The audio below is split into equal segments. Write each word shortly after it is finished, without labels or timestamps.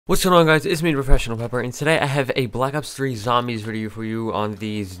What's going on, guys? It's me, Professional Pepper, and today I have a Black Ops 3 Zombies video for you on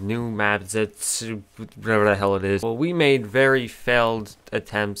these new maps Zetsubou, whatever the hell it is. Well, we made very failed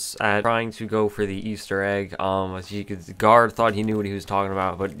attempts at trying to go for the Easter egg. As you could, the guard thought he knew what he was talking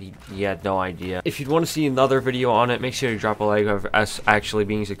about, but he had no idea. If you'd want to see another video on it, make sure to drop a like of us actually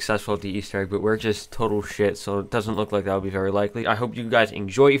being successful at the Easter egg, but we're just total shit, so it doesn't look like that would be very likely. I hope you guys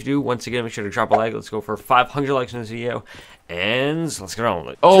enjoy. If you do, once again, make sure to drop a like. Let's go for 500 likes in this video. And let's get on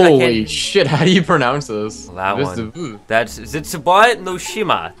with it. Holy shit, how do you pronounce this? That one. That's Zetsubou No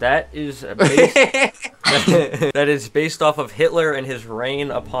Shima. That is based, that is based off of Hitler and his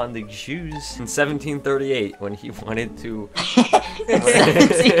reign upon the Jews in 1738 when he wanted to...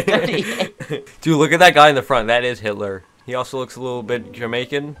 1738. Dude, look at that guy in the front. That is Hitler. He also looks a little bit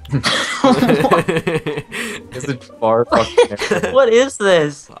Jamaican. Is it far fucking What is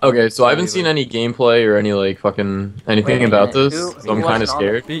this? Okay, so I haven't seen any gameplay or any like fucking anything about this, so I'm kind of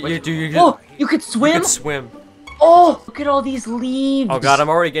scared. Oh, you could swim? You could swim. Oh, look at all these leaves. Oh god, I'm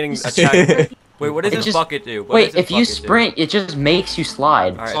already getting attacked. Wait, what does this bucket do? Wait, if you sprint, it just makes you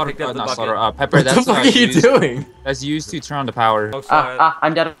slide. Alright, pick up the bucket. Pepper, What the fuck are you doing? That's used to turn on the power. Oh, sorry.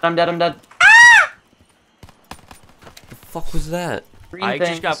 I'm dead, I'm dead, I'm dead. The fuck was that? Green I just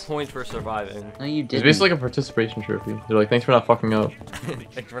things. got points for surviving. No, you It's didn't. basically like a participation trophy. They're like, thanks for not fucking up.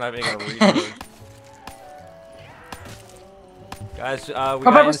 Thanks for not being a retard. Guys, we got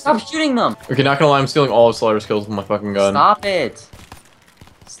Pepper, stop shooting them! Okay, not gonna lie, I'm stealing all of Slaughter's kills with my fucking gun. Stop it!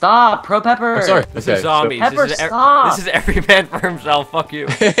 Stop, Pro Pepper! I'm sorry. This Okay, is zombies. Pepper, this stop! is every man for himself. Fuck you.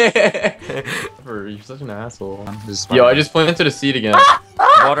 Pepper, you're such an asshole. This is Yo, I just planted a seed again.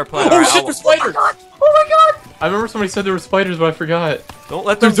 Water plant. Oh Alright, shit, there's spiders! Oh my god! I remember somebody said there were spiders, but I forgot. don't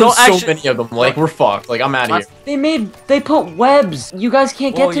let them. There's Don't so actually. many of them. Like, we're fucked. Like, I'm out of here. They put webs! You guys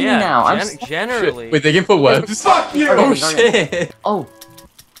can't get Well, to yeah, me now. generally. Wait, they can put webs? Fuck you! Okay, Oh okay. shit! Oh.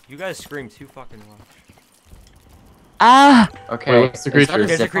 You guys scream too fucking much. Ah! Okay. Wait, what's the creature? There's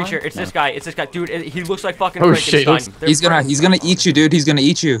a zip line? creature. It's No. this guy. It's this guy. Dude, he looks like fucking Oh, shit, Frankenstein. They're He's gonna eat you, dude. He's gonna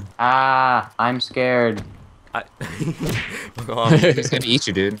eat you. Ah, I'm scared. Go on. He's gonna eat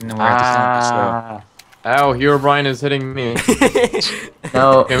you, dude. No, we have to stop Ow, Hero Brian is hitting me.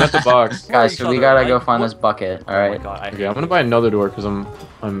 No. Okay, I'm at the box. Guys, so we gotta go find What? this bucket. Oh my Alright. god, Okay, I'm gonna buy another door because I'm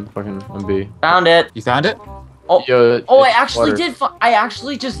B. Found it. the show. You found it? Oh, Yo, oh, I it's actually water. did. I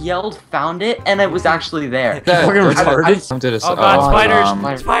actually just yelled, "Found it," and it was actually there. Fucking retarded. Come to this. Oh god, spiders!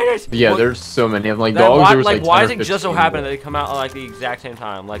 um, Spiders! Yeah, Well, there's so many. I'm like that- dogs. why, There was like, 10 why or does it just so 15, happen but- that they come out at like the exact same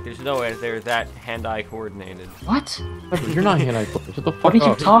time? Like, there's no way they're that hand-eye coordinated. What? You're not hand-eye close. What the fuck What are you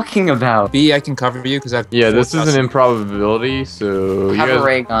up? talking about? B, I can cover you because I've. Yeah, this is an improbability, so Have you a guys,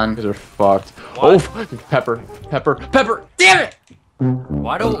 ray you gun. guys are fucked. What? Oh, Pepper. Damn it!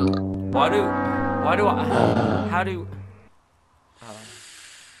 Why do I, how do,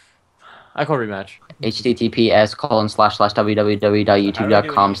 I call rematch.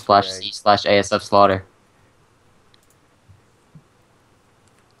 https://www.youtube.com/c/asfslaughter.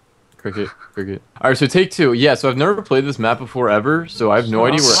 Cricket. Alright, so take two. Yeah, so I've never played this map before ever, so I have no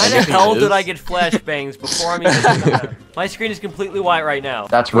idea where why the anything hell is. did I get flashbangs before I'm even doing that? My screen is completely white right now.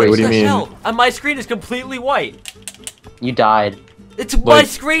 That's Wait, racist. what do you mean? Hell, my screen is completely white. You died. It's my Like-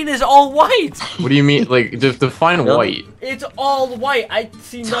 screen is all white. What do you mean? Like, define Really? white. It's all white. I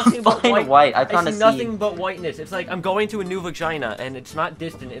see nothing but Define white. white. I'm I trying see to nothing see. but whiteness. It's like I'm going to a new vagina, and it's not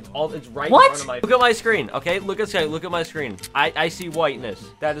distant. It's right What? in front of my. Look at my screen. Okay, look at my screen. I see whiteness.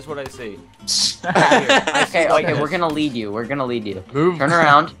 That is what I see. I see Okay, whiteness. we're gonna lead you. We're gonna lead you. Move. Turn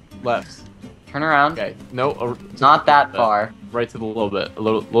around. Left. Turn around. Okay. No. Not that far. Right to the little bit. A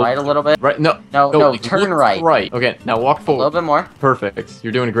little. Right a little bit. Right. No. No, like, turn look right. Right. Okay. Now walk A forward. little bit more. Perfect.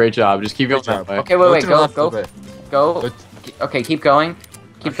 You're doing a great job. Just keep going Great that job. way. Okay, wait, to the left a go. bit. Go. Okay, keep going.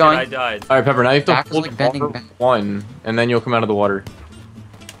 Keep Oh, going. shit, I died. All right, Pepper. Now you have to Back is hold like the bending water back. one, and then you'll come out of the water.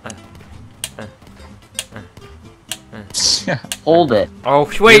 Hold it. Oh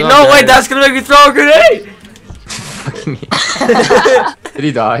wait, You're no, not wait, dead. that's gonna make me throw a grenade. Did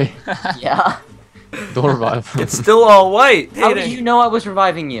he die? Yeah. Don't revive him. It's still all white. How did you know I was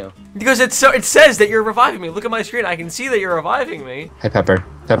reviving you? Because it says that you're reviving me. Look at my screen. I can see that you're reviving me. Hey, Pepper.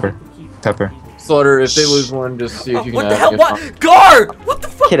 Slaughter, if they lose one, just see if you can. What the hell? What? Guard! What the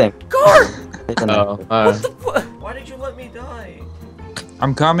fuck? Kidding. Guard! Oh, What the fuck? Why did you let me die?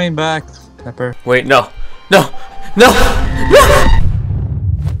 I'm coming back, Pepper. Wait, no. No! No! No!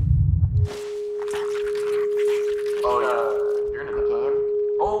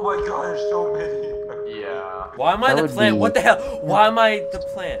 Oh my god, there's so many. Yeah. Why am I That the would plant? be- What the hell? Why am I the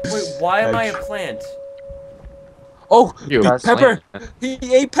plant? Wait, why am I a plant? Oh, You. Guys, Pepper! He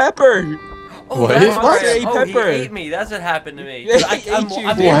ate Pepper! Oh, What? that's What? right. He Oh, he Pepper. ate me. That's what happened to me. Yeah, he I'm ate you.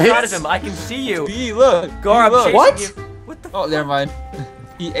 inside of What? him. I can see you. B, look. Gar, I'm look. chasing What? you. What the Oh, never mind.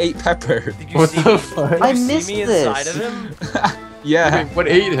 He ate Pepper. Did you What see the me? fuck? Did I you see missed me this. inside of him? Yeah. Wait, what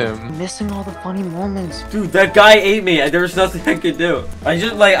ate him? I'm missing all the funny moments. Dude, that guy ate me. There was nothing I could do.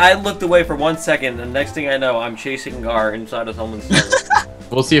 I looked away for 1 second, and the next thing I know, I'm chasing Gar inside of someone's stomach.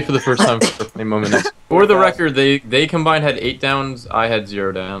 We'll see it for the first time for a funny moment next. For the record, they combined had 8 downs. I had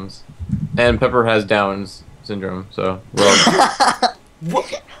 0 downs, and Pepper has Downs syndrome. So we're all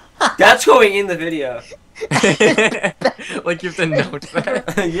What? That's going in the video. like you have to note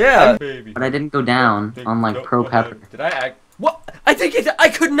that. Yeah. Baby. But I didn't go down on like Pro Pepper. Did I act? What? I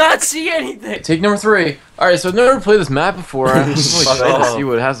could not see anything. Take number 3. All right, so I've never played this map before. I'm really excited to Oh. see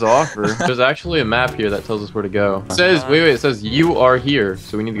what it has to offer. There's actually a map here that tells us where to go. It says, wait, it says you are here,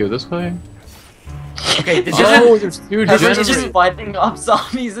 so we need to go this way. Okay, this Oh, isn't. there's 2 Pepper's generators. just fighting off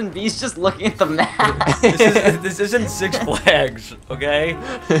zombies and bees just looking at the map. This isn't Six Flags, okay?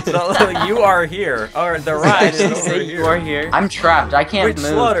 So you are here. Or the ride is Did you over say here. you are here? I'm trapped. I can't Wait, move,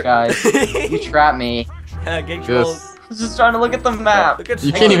 Slaughter. guys. You trapped me. Get Yes. control. I was just trying to look at the map. Look at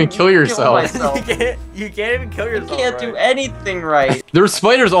You I can't even kill yourself. myself. you can't even kill I yourself. can't do anything right. There's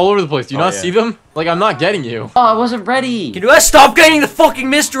spiders all over the place. Do you Oh, not yeah. see them? Like, I'm not getting you. Oh, I wasn't ready. Can you guys stop getting the fucking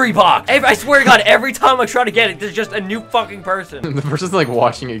mystery box? I swear to God, every time I try to get it, there's just a new fucking person. The person's like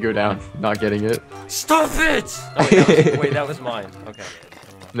watching it go down, not getting it. Stop it! Oh, wait, that was mine. Okay.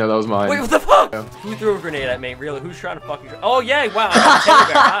 No, that was mine. Wait, what the fuck? Yeah. Who threw a grenade at me? Really? Who's trying to fucking? Oh yeah! Wow! I'm a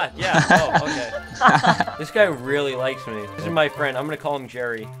teddy bear. Ah, yeah. Oh, okay. This guy really likes me. This is my friend. I'm gonna call him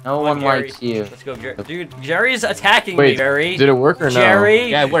Jerry. No Come one on, Jerry. likes you. Let's go, Jerry. Dude, Jerry's attacking me. Wait, Jerry. did it work or no? Jerry.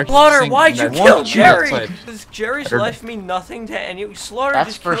 Yeah, it worked. Slaughter, Sing- why'd you that kill one Jerry? outside. Because Jerry's Better- left me nothing to any. Slaughter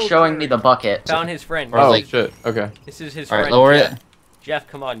That's just for killed showing Jerry. me the bucket. Found his friend. Or Oh, like- shit. Okay. This is his All friend. right, lower Jeff. it. Jeff,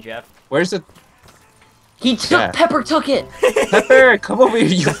 come on, Jeff. Where's the He took Yeah. Pepper took it. Pepper? Come over here,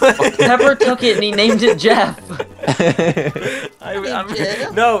 you. Pepper took it and he named it Jeff. No, you Pepper.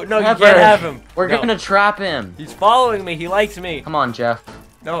 can't have him. We're No. gonna trap him. He's following me. He likes me. Come on, Jeff.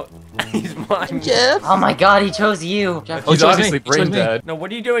 No, he's mine. Oh my God, he chose you. Jeff, Oh, He's chose me. obviously He chose brain me. dead. No,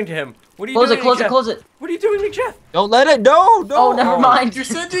 what are you doing to him? What are you close doing it, close to it, Jeff? close it. What are you doing to Jeff? Don't let it. No, no. Oh, never mind. You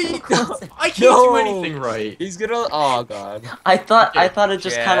said to I can't No. do anything right. He's gonna. Oh god. I thought it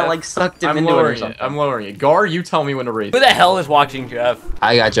just kind Jeff. of like sucked him I'm into it or lowering it. something. I'm lowering it. Gar, you tell me when to raise Who it. the hell is watching Jeff?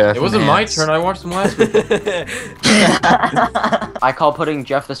 I got Jeff. It wasn't my turn. I watched them last week. I call putting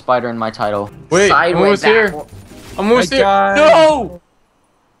Jeff the Spider in my title. Wait, I'm Sideways almost here. back I'm almost My here. God. No!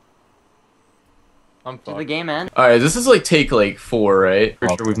 I'm to the fucked. game end. Alright, this is like take like 4, right? For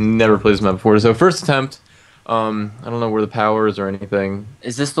sure we've never played this map before. So first attempt. I don't know where the power is or anything.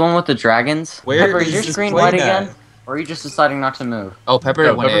 Is this the one with the dragons? Where Pepper, is is your this screen play white at? again? Or are you just deciding not to move? Oh, Pepper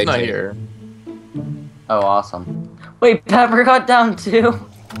No, went Pepper's not exit. here. Oh, awesome. Wait, Pepper got down too?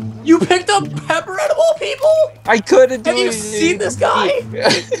 You picked up Pepper out of all people? I couldn't do Have you anything. seen this guy?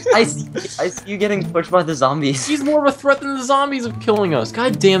 I see you getting pushed by the zombies. He's more of a threat than the zombies of killing us.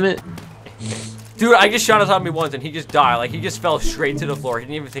 God damn it. Dude, I just shot a zombie once and he just died. Like, he just fell straight to the floor. He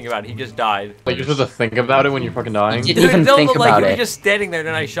didn't even think about it. He just died. Like you're supposed to think about it when you're fucking dying. You didn't even No, think but, like, about he was it. just standing there,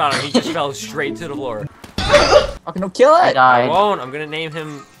 then I shot him. He just fell straight to the floor. Fucking no, kill I it. I died. won't. I'm gonna name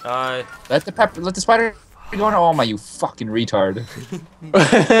him, Let the spider go on. Oh my, you fucking retard.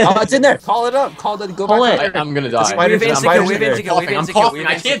 Oh, it's in there. Call it up. Call it. Go Pull back. it. I'm gonna The die. spider- we have Spiders insta-kill, we have in there. insta-kill, we have I'm insta-kill, we coughing. have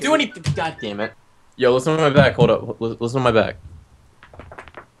I can't do insta-kill. anything. God damn it. Yo, listen to my back. Hold up. Listen to my back.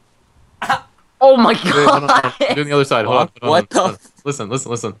 Oh my Wait, hold on, hold on. I'm God. doing the other side. Hold on. Hold on, What hold on. the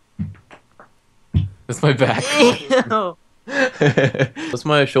Listen. That's my back. Ew. That's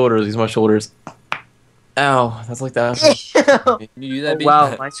my shoulders. These are my shoulders. Ow, that's like that. You do that, B?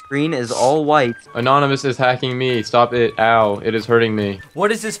 Wow, my screen is all white. Anonymous is hacking me. Stop it. Ow, it is hurting me.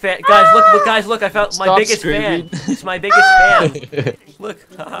 What is this fan? Guys, look, I found my Stop biggest screaming. fan. It's my biggest fan. Look,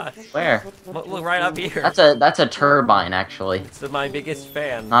 haha. Where? Look right up here. That's a turbine actually. It's my biggest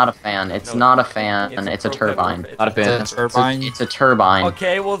fan. Not a fan. It's No, not a fan. It's a pro pepper. turbine. It's Not a fan. It's a turbine. It's a turbine.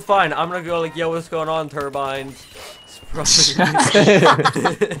 Okay, well, fine. I'm gonna go like, yo, what's going on, turbines? It's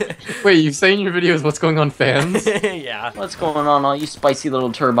probably- Wait, you say in your videos what's going on, fans? yeah. What's going on, all you spicy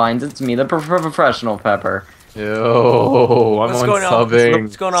little turbines? It's me, the professional Pepper. Yo, I'm What's on going on? subbing.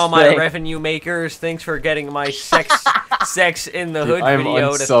 What's going on, my Thanks. revenue makers? Thanks for getting my sex in the hood I am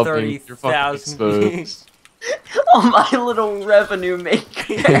video to unsubbing. You're fucking 30,000 exposed. Oh, my little revenue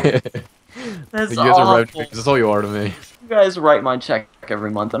maker. That's You guys are right. awful. That's all you are to me. You guys write my check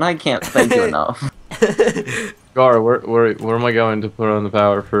every month, and I can't thank you enough. Gar, where am I going to put on the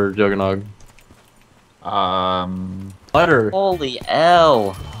power for Juggernog? Um. Letter. Holy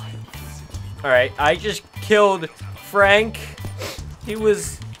L. Alright, I just killed Frank. He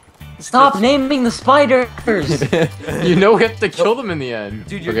was... Stop naming the spiders! You know we have to kill them in the end.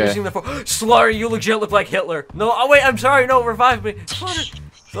 Dude, you're using the Slaughter, you legit look like Hitler. No, oh wait, I'm sorry, no, revive me.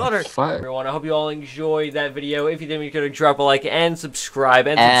 Slaughter. Fire. Everyone, I hope you all enjoyed that video. If you did, make sure to drop a like and subscribe.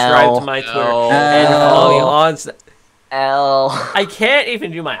 And subscribe to my Twitter. And follow me on... L. I can't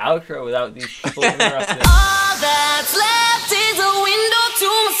even do my outro without these people interrupting. All that's left.